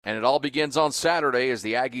And it all begins on Saturday as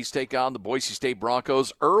the Aggies take on the Boise State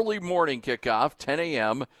Broncos. Early morning kickoff, 10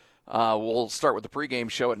 a.m. We'll start with the pregame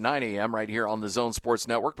show at 9 a.m. right here on the Zone Sports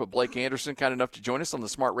Network. But Blake Anderson, kind enough to join us on the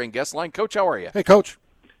Smart Rain guest line. Coach, how are you? Hey, Coach.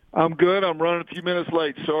 I'm good. I'm running a few minutes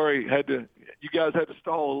late. Sorry, you guys had to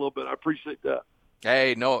stall a little bit. I appreciate that.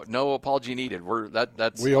 Hey, no apology needed.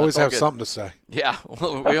 We always have something to say. Yeah,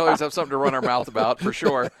 we always have something to run our mouth about for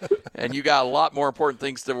sure. And you got a lot more important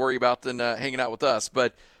things to worry about than hanging out with us.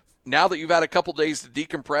 But now that you've had a couple days to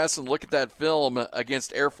decompress and look at that film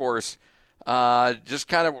against Air Force, just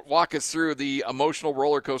kind of walk us through the emotional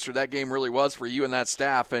roller coaster that game really was for you and that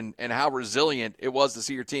staff, and how resilient it was to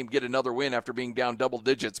see your team get another win after being down double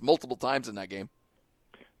digits multiple times in that game.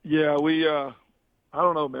 Yeah, I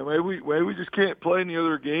don't know, man. Maybe we just can't play any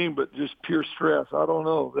other game, but just pure stress. I don't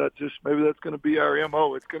know. Maybe that's going to be our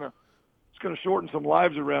MO. It's going to shorten some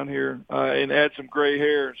lives around here and add some gray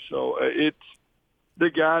hair. So the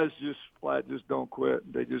guys just don't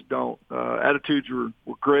quit. They just don't. Attitudes were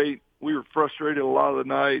great. We were frustrated a lot of the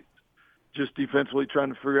night, just defensively trying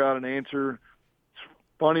to figure out an answer. It's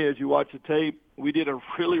funny as you watch the tape. We did a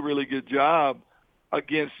really, really good job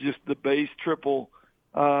against just the base triple.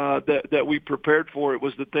 That we prepared for. It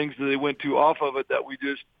was the things that they went to off of it that we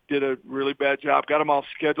just did a really bad job. Got them off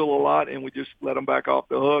schedule a lot, and we just let them back off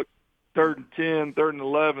the hook. 3rd and 10, 3rd and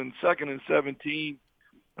 11, 2nd and 17,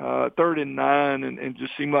 3rd and 9, and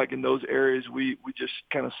just seemed like in those areas we just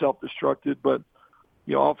kind of self-destructed. But,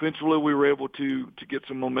 offensively we were able to get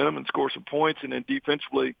some momentum and score some points, and then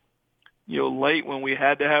defensively, late when we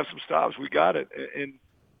had to have some stops, we got it. And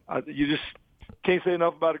you just can't say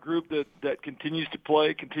enough about a group that continues to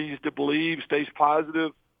play, continues to believe, stays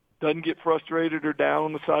positive, doesn't get frustrated or down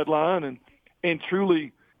on the sideline, and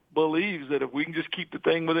truly believes that if we can just keep the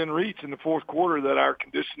thing within reach in the fourth quarter, that our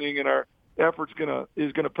conditioning and our efforts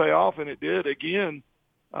is gonna pay off, and it did again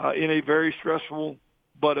in a very stressful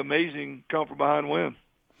but amazing come-from-behind win.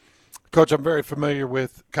 Coach, I'm very familiar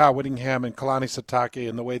with Kyle Whittingham and Kalani Sitake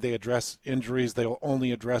and the way they address injuries. They'll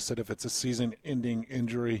only address it if it's a season-ending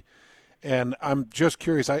injury. And I'm just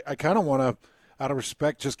curious, I kind of want to, out of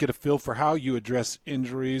respect, just get a feel for how you address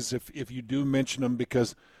injuries if you do mention them,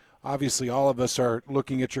 because obviously all of us are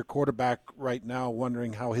looking at your quarterback right now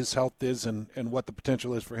wondering how his health is and what the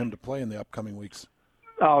potential is for him to play in the upcoming weeks.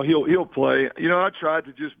 Oh, he'll play. I tried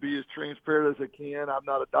to just be as transparent as I can. I'm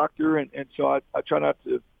not a doctor, and so I try not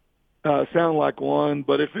to sound like one.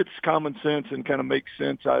 But if it's common sense and kind of makes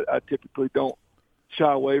sense, I typically don't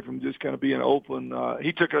shy away from just kind of being open.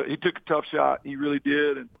 He took a tough shot. He really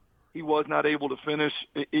did, and he was not able to finish.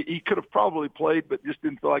 He could have probably played, but just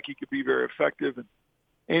didn't feel like he could be very effective. And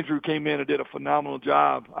Andrew came in and did a phenomenal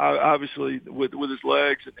job, obviously with his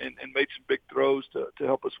legs, and made some big throws to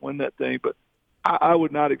help us win that thing. But I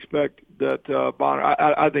would not expect that Bonner.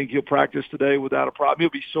 I think he'll practice today without a problem. He'll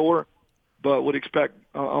be sore, but would expect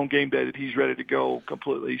on game day that he's ready to go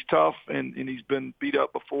completely. He's tough, and he's been beat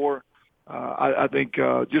up before. I think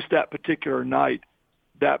just that particular night,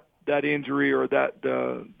 that injury or that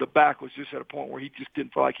the back was just at a point where he just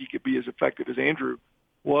didn't feel like he could be as effective as Andrew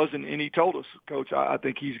was, and he told us, Coach, I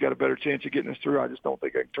think he's got a better chance of getting us through. I just don't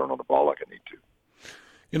think I can turn on the ball like I need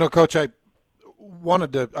to. Coach,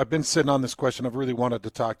 I've been sitting on this question. I've really wanted to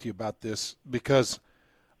talk to you about this because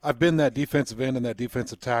I've been that defensive end and that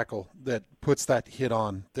defensive tackle that puts that hit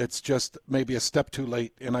on that's just maybe a step too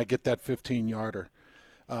late, and I get that 15-yarder.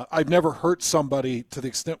 I've never hurt somebody to the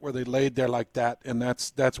extent where they laid there like that, and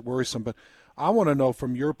that's worrisome. But I want to know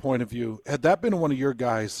from your point of view, had that been one of your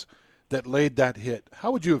guys that laid that hit,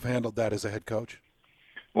 how would you have handled that as a head coach?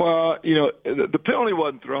 Well, the penalty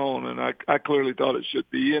wasn't thrown, and I clearly thought it should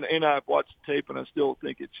be. And I've watched the tape, and I still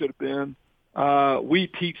think it should have been. We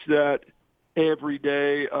teach that every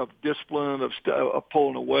day of discipline, of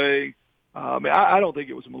pulling away. I don't think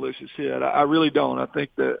it was a malicious hit. I really don't. I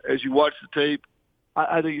think that as you watch the tape,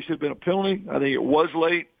 I think it should have been a penalty. I think it was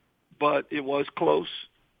late, but it was close.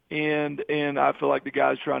 And I feel like the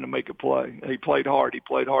guy's trying to make a play. He played hard. He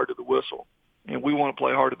played hard to the whistle. And we want to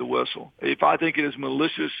play hard to the whistle. If I think it is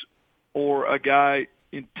malicious or a guy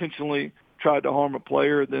intentionally tried to harm a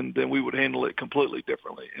player, then we would handle it completely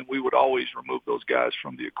differently. And we would always remove those guys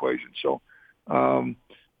from the equation. So,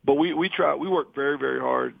 but we work very, very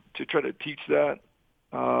hard to try to teach that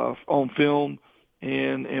on film.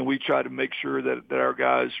 And we try to make sure that our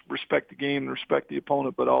guys respect the game and respect the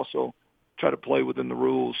opponent, but also try to play within the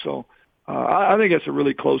rules. So I think that's a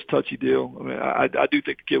really close, touchy deal. I mean, I do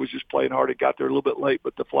think the kid was just playing hard. It got there a little bit late,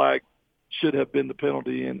 but the flag should have been the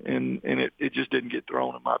penalty, and it just didn't get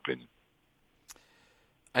thrown, in my opinion.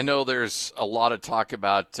 I know there's a lot of talk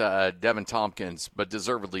about Devin Tompkins, but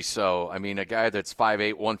deservedly so. I mean, a guy that's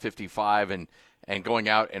 5'8", 155, and going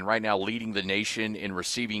out and right now leading the nation in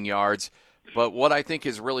receiving yards. But what I think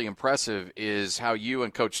is really impressive is how you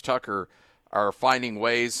and Coach Tucker are finding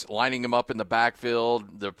ways, lining him up in the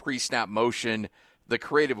backfield, the pre-snap motion, the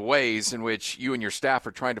creative ways in which you and your staff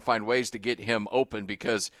are trying to find ways to get him open,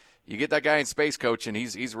 because you get that guy in space, Coach, and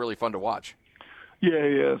he's really fun to watch. Yeah,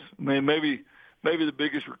 he is. I mean, maybe the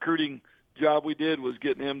biggest recruiting job we did was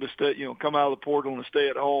getting him to stay, come out of the portal and stay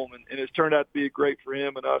at home, and it's turned out to be great for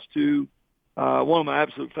him and us too. One of my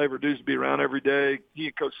absolute favorite dudes to be around every day. He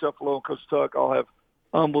and Coach Cephalo and Coach Tuck all have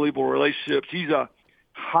unbelievable relationships. He's a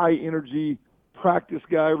high-energy practice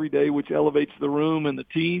guy every day, which elevates the room and the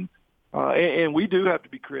team. And we do have to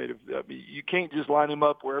be creative. I mean, you can't just line him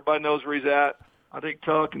up where everybody knows where he's at. I think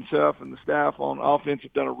Tuck and Seth and the staff on offense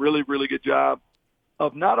have done a really, really good job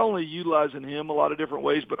of not only utilizing him a lot of different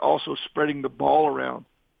ways, but also spreading the ball around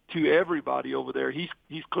to everybody over there.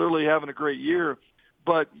 He's clearly having a great year,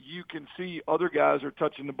 but you can see other guys are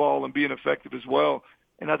touching the ball and being effective as well.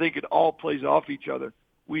 And I think it all plays off each other.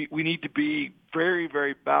 We need to be very,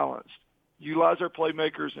 very balanced. Utilize our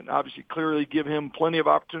playmakers and obviously clearly give him plenty of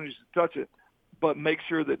opportunities to touch it, but make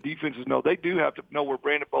sure that defenses know. They do have to know where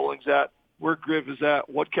Brandon Bowling's at, where Griff is at,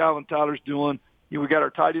 what Calvin Tyler's doing. We got our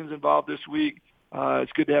tight ends involved this week.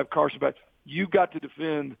 It's good to have Carson back. You've got to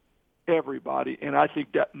defend everybody, and I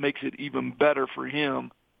think that makes it even better for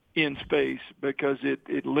him in space because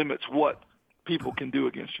it limits what people can do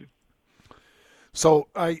against you. So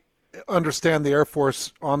I understand the Air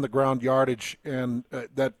Force on-the-ground yardage, and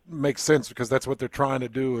that makes sense because that's what they're trying to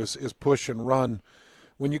do is push and run.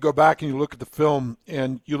 When you go back and you look at the film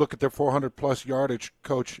and you look at their 400-plus yardage,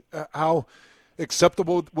 Coach, how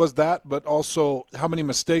acceptable was that, but also how many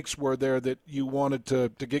mistakes were there that you wanted to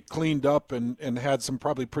get cleaned up and had some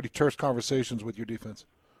probably pretty terse conversations with your defense?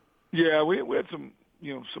 Yeah, we had some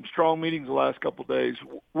strong meetings the last couple of days.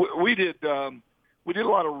 We did a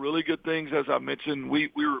lot of really good things, as I mentioned.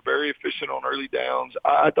 We were very efficient on early downs.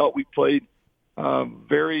 I thought we played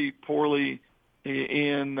very poorly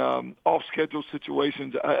in off-schedule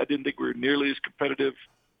situations. I didn't think we were nearly as competitive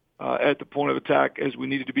at the point of attack as we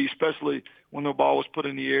needed to be, especially when the ball was put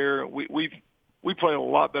in the air. We played a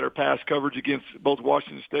lot better pass coverage against both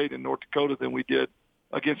Washington State and North Dakota than we did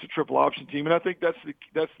against a triple option team. And I think that's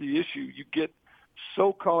the issue. You get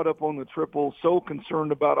so caught up on the triple, so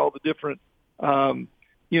concerned about all the different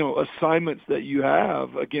assignments that you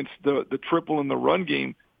have against the triple in the run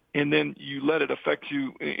game, and then you let it affect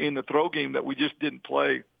you in the throw game that we just didn't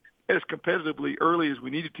play as competitively early as we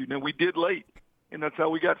needed to. Now, we did late, and that's how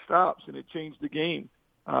we got stops, and it changed the game.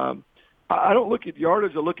 I don't look at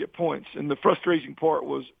yardage, I look at points, and the frustrating part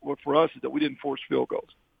was for us is that we didn't force field goals.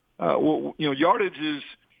 Yardage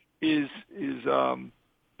is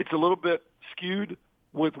it's a little bit skewed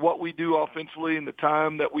with what we do offensively and the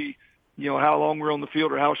time that we how long we're on the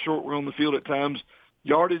field or how short we're on the field at times.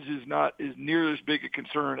 Yardage is not as near as big a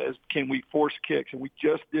concern as can we force kicks, and we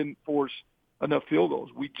just didn't force enough field goals.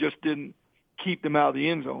 We just didn't keep them out of the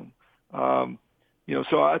end zone.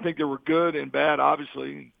 So I think they were good and bad.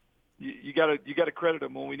 Obviously, you got to credit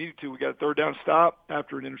them when we needed to. We got a third down stop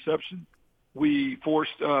after an interception. We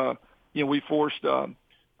forced a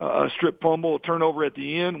strip fumble, a turnover at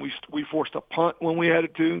the end. We forced a punt when we had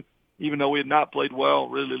it to, even though we had not played well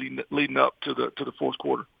really leading up to the fourth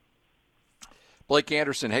quarter. Blake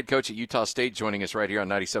Anderson, head coach at Utah State, joining us right here on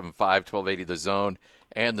 97.5, 1280 The Zone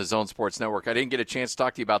and the Zone Sports Network. I didn't get a chance to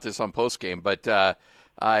talk to you about this on postgame, but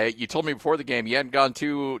you told me before the game you hadn't gone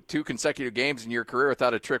two consecutive games in your career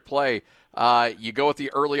without a trick play. You go with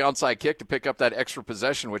the early onside kick to pick up that extra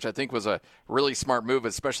possession, which I think was a really smart move,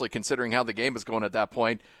 especially considering how the game was going at that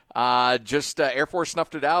point. Air Force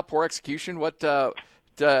snuffed it out, poor execution. Talk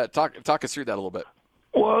us through that a little bit.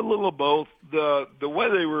 Well, a little of both. The way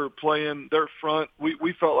they were playing their front,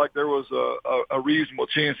 we felt like there was a reasonable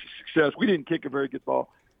chance of success. We didn't kick a very good ball.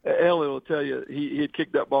 Elliot will tell you he had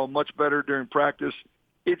kicked that ball much better during practice.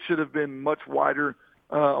 It should have been much wider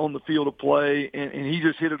on the field of play, and he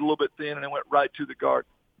just hit it a little bit thin and it went right to the guard.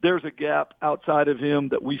 There's a gap outside of him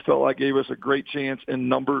that we felt like gave us a great chance in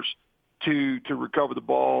numbers to recover the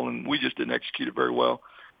ball, and we just didn't execute it very well.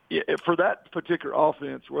 For that particular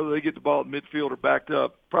offense, whether they get the ball at midfield or backed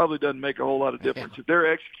up, probably doesn't make a whole lot of difference. If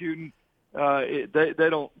they're executing,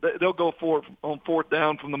 they'll go for it on fourth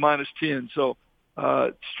down from the -10. So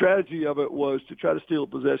strategy of it was to try to steal a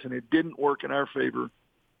possession. It didn't work in our favor,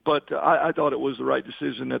 but I thought it was the right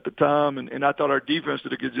decision at the time, and I thought our defense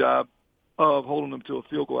did a good job of holding them to a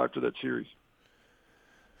field goal after that series.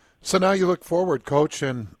 So now you look forward, Coach,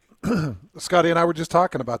 and Scotty and I were just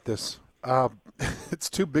talking about this. It's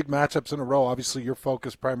two big matchups in a row. Obviously, you're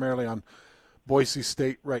focused primarily on Boise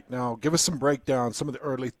State right now. Give us some breakdown, some of the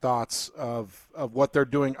early thoughts of what they're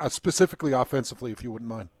doing, specifically offensively, if you wouldn't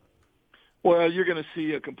mind. Well, you're going to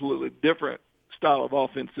see a completely different style of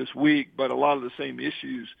offense this week, but a lot of the same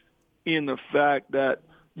issues in the fact that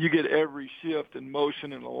you get every shift in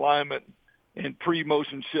motion and alignment and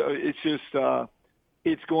pre-motion. It's just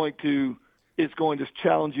it's going to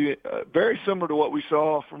challenge you. Very similar to what we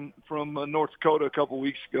saw from North Dakota a couple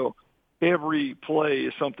weeks ago. Every play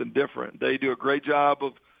is something different. They do a great job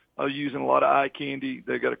of using a lot of eye candy.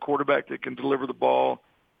 They got a quarterback that can deliver the ball,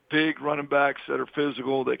 big running backs that are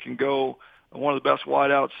physical, that can go. One of the best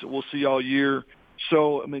wideouts that we'll see all year.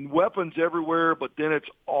 So, I mean, weapons everywhere, but then it's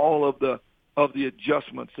all of the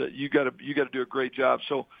adjustments that you got to do a great job.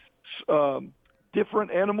 So,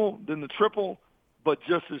 different animal than the triple, but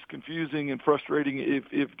just as confusing and frustrating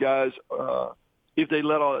if guys if they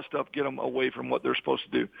let all that stuff get them away from what they're supposed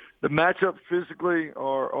to do. The matchup physically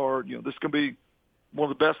are this can be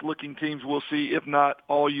one of the best looking teams we'll see, if not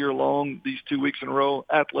all year long, these 2 weeks in a row.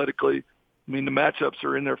 Athletically, I mean, the matchups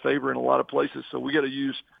are in their favor in a lot of places. So we got to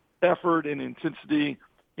use effort and intensity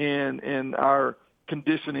and our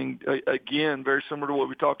conditioning, again, very similar to what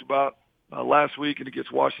we talked about last week and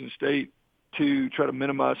against Washington State, to try to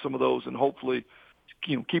minimize some of those and hopefully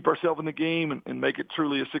keep ourselves in the game and make it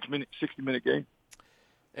truly a 60-minute game.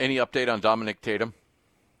 Any update on Dominic Tatum?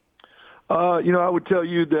 I would tell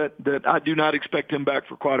you that I do not expect him back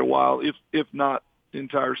for quite a while, if not the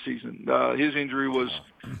entire season. His injury was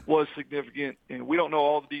significant, and we don't know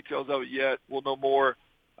all the details of it yet. We'll know more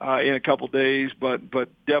in a couple days, but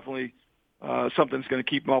definitely something's going to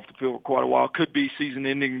keep him off the field for quite a while. Could be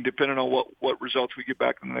season-ending, depending on what results we get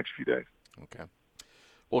back in the next few days. Okay.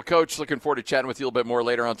 Well, Coach, looking forward to chatting with you a little bit more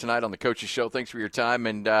later on tonight on the Coach's Show. Thanks for your time,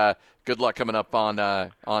 and good luck coming up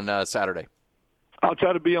on Saturday. I'll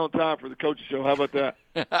try to be on time for the Coach's Show. How about that?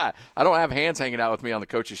 I don't have Hans hanging out with me on the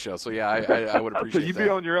Coach's Show, so yeah, I would appreciate so you that. be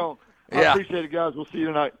on your own. Yeah. I appreciate it, guys. We'll see you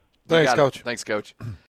tonight. Thanks, Coach. Thanks, Coach.